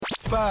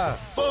5,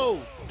 4,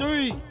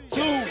 3,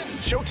 2,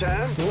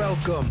 showtime.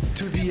 Welcome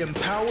to the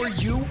Empower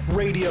You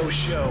radio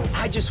show.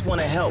 I just want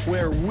to help.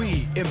 Where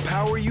we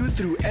empower you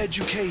through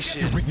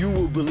education. You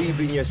will believe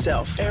in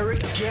yourself.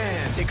 Eric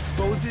Gann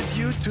exposes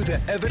you to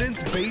the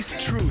evidence-based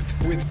truth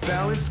with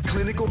balanced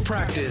clinical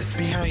practice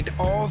behind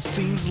all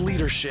things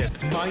leadership,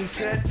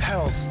 mindset,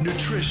 health,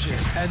 nutrition,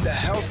 and the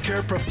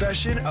healthcare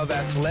profession of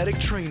athletic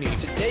training.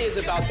 Today is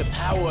about the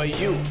power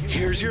of you.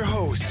 Here's your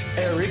host,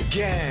 Eric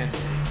Gann.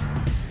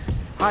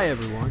 Hi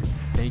everyone,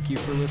 thank you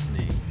for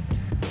listening.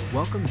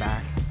 Welcome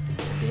back, and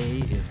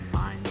today is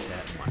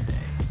Mindset Monday.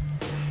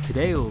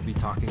 Today we'll be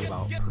talking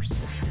about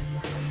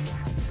persistence.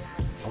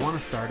 I want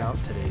to start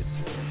out today's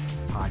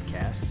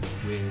podcast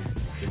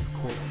with a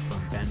quote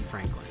from Ben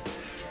Franklin.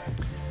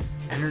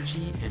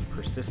 Energy and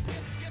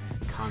persistence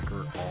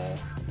conquer all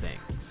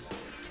things.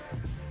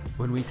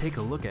 When we take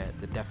a look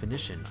at the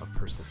definition of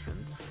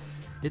persistence,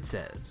 it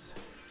says,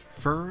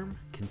 firm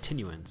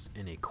continuance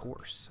in a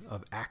course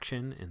of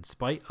action in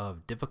spite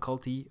of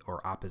difficulty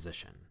or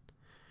opposition.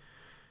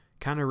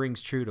 Kind of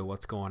rings true to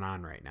what's going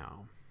on right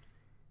now.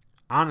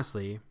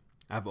 Honestly,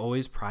 I've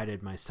always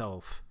prided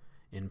myself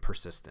in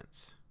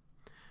persistence.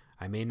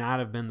 I may not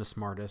have been the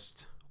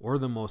smartest or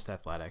the most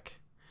athletic,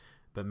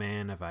 but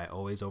man, have I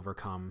always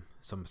overcome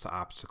some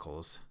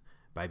obstacles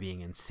by being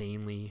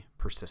insanely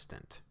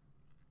persistent.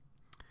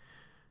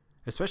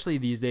 Especially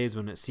these days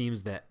when it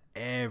seems that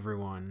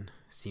everyone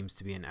seems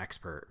to be an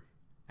expert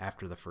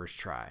after the first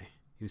try.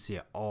 You see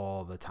it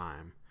all the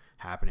time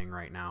happening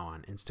right now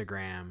on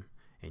Instagram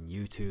and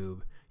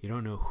YouTube. You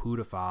don't know who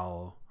to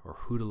follow or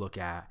who to look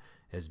at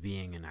as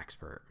being an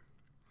expert.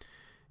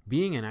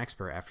 Being an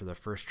expert after the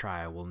first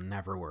try will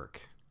never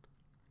work.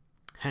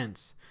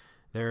 Hence,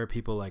 there are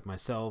people like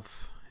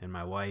myself and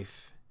my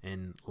wife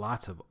and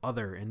lots of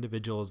other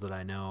individuals that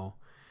I know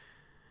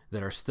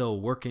that are still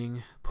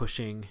working,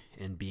 pushing,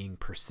 and being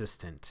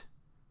persistent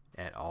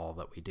at all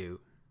that we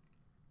do.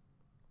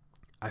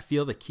 I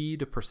feel the key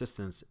to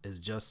persistence is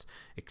just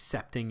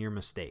accepting your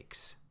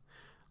mistakes,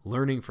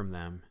 learning from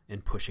them,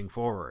 and pushing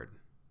forward.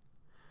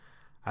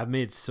 I've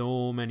made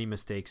so many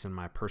mistakes in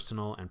my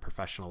personal and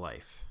professional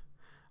life.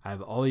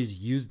 I've always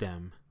used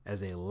them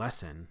as a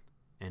lesson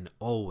and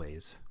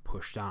always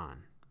pushed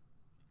on.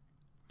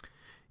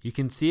 You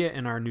can see it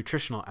in our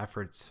nutritional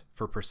efforts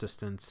for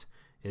persistence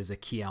is a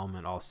key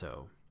element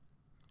also.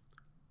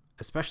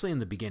 Especially in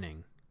the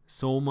beginning,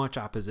 so much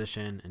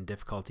opposition and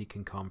difficulty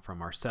can come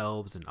from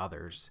ourselves and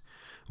others.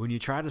 When you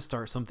try to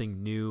start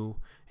something new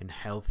and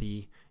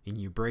healthy and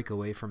you break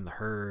away from the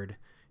herd,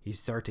 you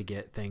start to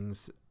get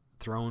things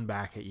thrown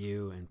back at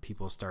you and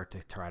people start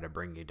to try to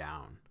bring you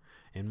down.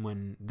 And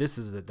when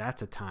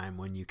that's a time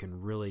when you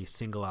can really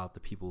single out the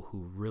people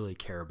who really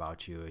care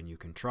about you and you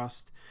can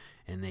trust,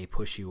 and they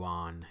push you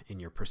on in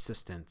your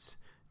persistence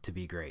to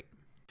be great.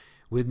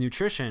 With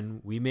nutrition,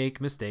 we make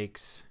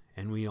mistakes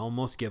and we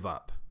almost give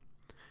up.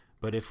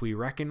 But if we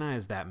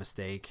recognize that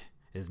mistake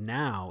is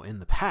now in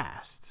the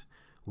past,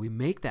 we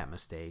make that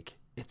mistake,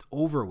 it's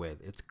over with,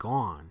 it's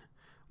gone.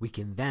 We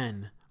can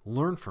then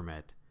learn from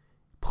it,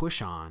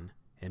 push on,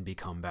 and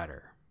become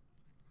better.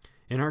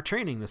 In our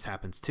training, this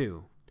happens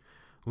too.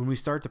 When we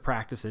start to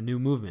practice a new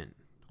movement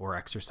or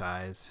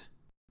exercise,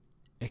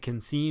 it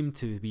can seem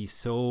to be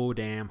so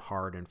damn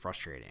hard and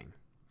frustrating.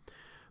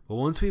 But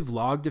once we've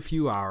logged a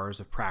few hours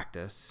of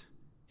practice,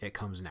 it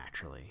comes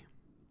naturally.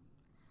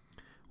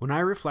 When I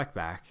reflect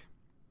back,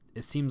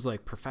 it seems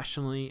like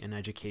professionally and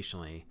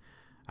educationally,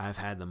 I've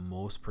had the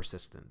most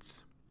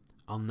persistence.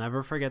 I'll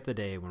never forget the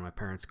day when my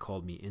parents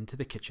called me into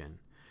the kitchen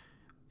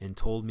and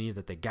told me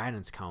that the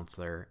guidance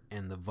counselor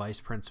and the vice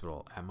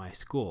principal at my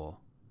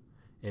school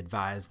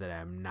advised that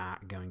I'm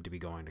not going to be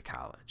going to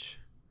college.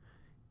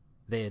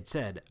 They had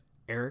said,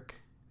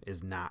 Eric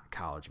is not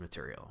college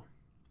material.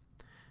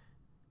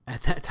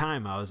 At that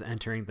time, I was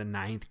entering the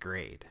 9th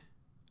grade.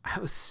 I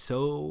was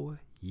so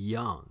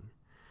young.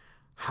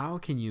 How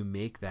can you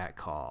make that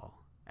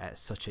call at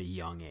such a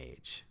young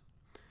age?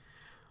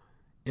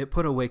 It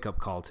put a wake-up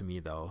call to me,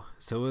 though,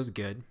 so it was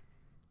good.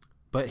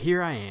 But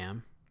here I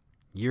am,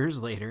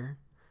 years later,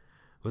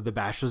 with a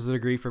bachelor's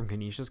degree from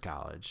Canisius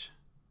College,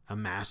 a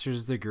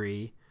master's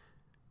degree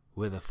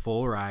with a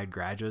full-ride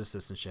graduate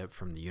assistantship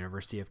from the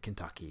University of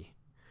Kentucky,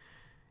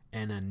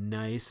 and a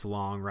nice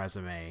long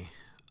resume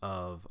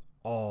of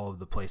all of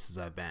the places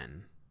I've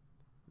been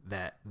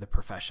that the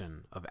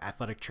profession of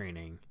athletic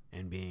training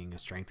and being a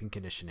strength and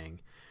conditioning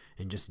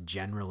and just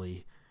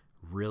generally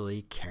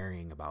really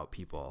caring about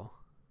people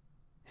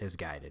has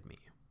guided me.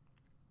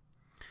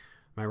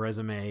 My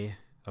resume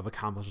of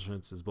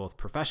accomplishments is both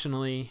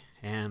professionally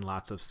and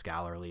lots of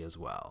scholarly as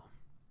well.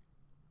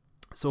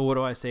 So what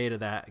do I say to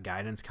that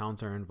guidance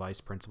counselor and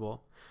vice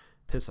principal?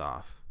 Piss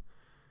off.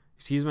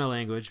 Excuse my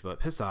language, but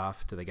piss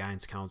off to the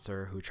guidance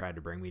counselor who tried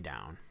to bring me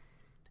down.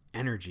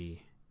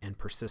 Energy and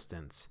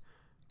persistence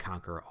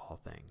conquer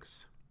all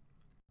things.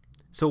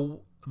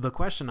 So the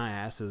question I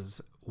ask is,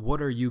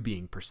 what are you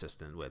being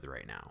persistent with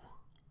right now?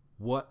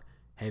 What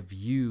have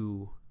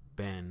you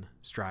been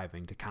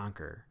striving to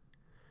conquer?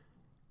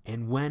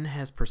 And when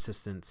has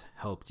persistence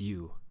helped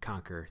you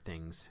conquer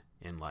things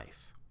in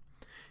life?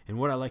 And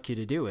what I'd like you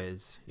to do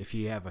is, if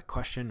you have a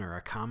question or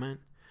a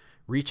comment,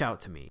 reach out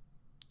to me.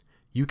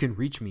 You can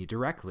reach me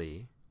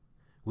directly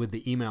with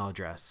the email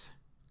address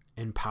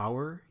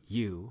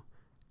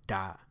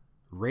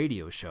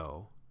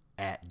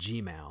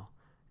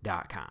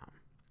empoweryou.radioshow@gmail.com.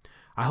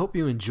 I hope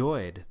you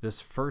enjoyed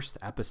this first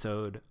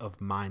episode of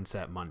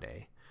Mindset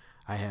Monday.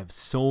 I have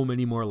so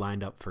many more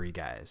lined up for you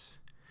guys.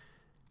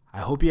 I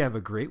hope you have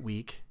a great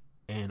week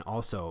and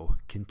also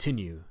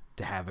continue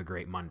to have a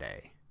great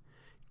Monday.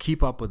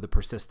 Keep up with the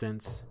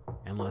persistence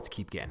and let's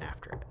keep getting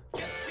after it.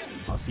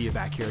 I'll see you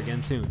back here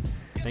again soon.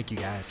 Thank you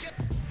guys.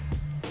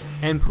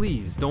 And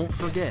please don't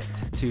forget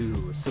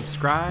to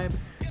subscribe,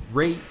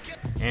 rate,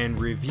 and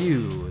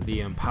review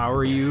the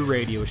Empower You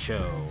radio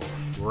show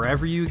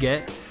wherever you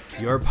get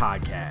your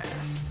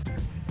podcasts.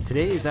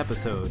 Today's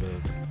episode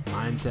of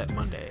Mindset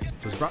Monday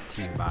was brought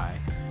to you by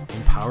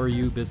Empower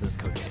You Business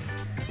Coaching.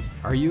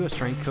 Are you a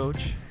strength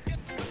coach,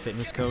 a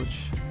fitness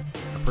coach,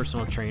 a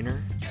personal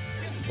trainer,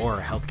 or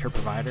a healthcare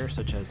provider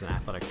such as an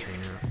athletic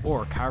trainer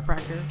or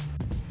chiropractor?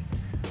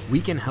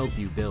 We can help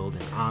you build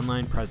an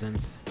online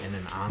presence and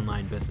an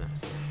online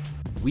business.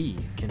 We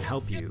can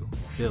help you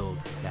build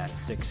that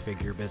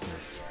six-figure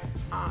business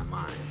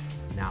online.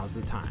 Now's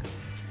the time.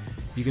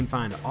 You can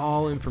find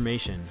all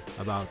information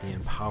about the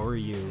Empower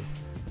You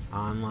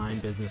online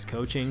business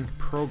coaching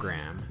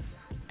program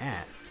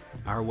at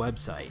our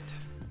website,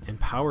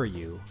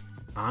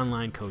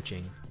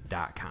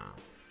 empoweryouonlinecoaching.com.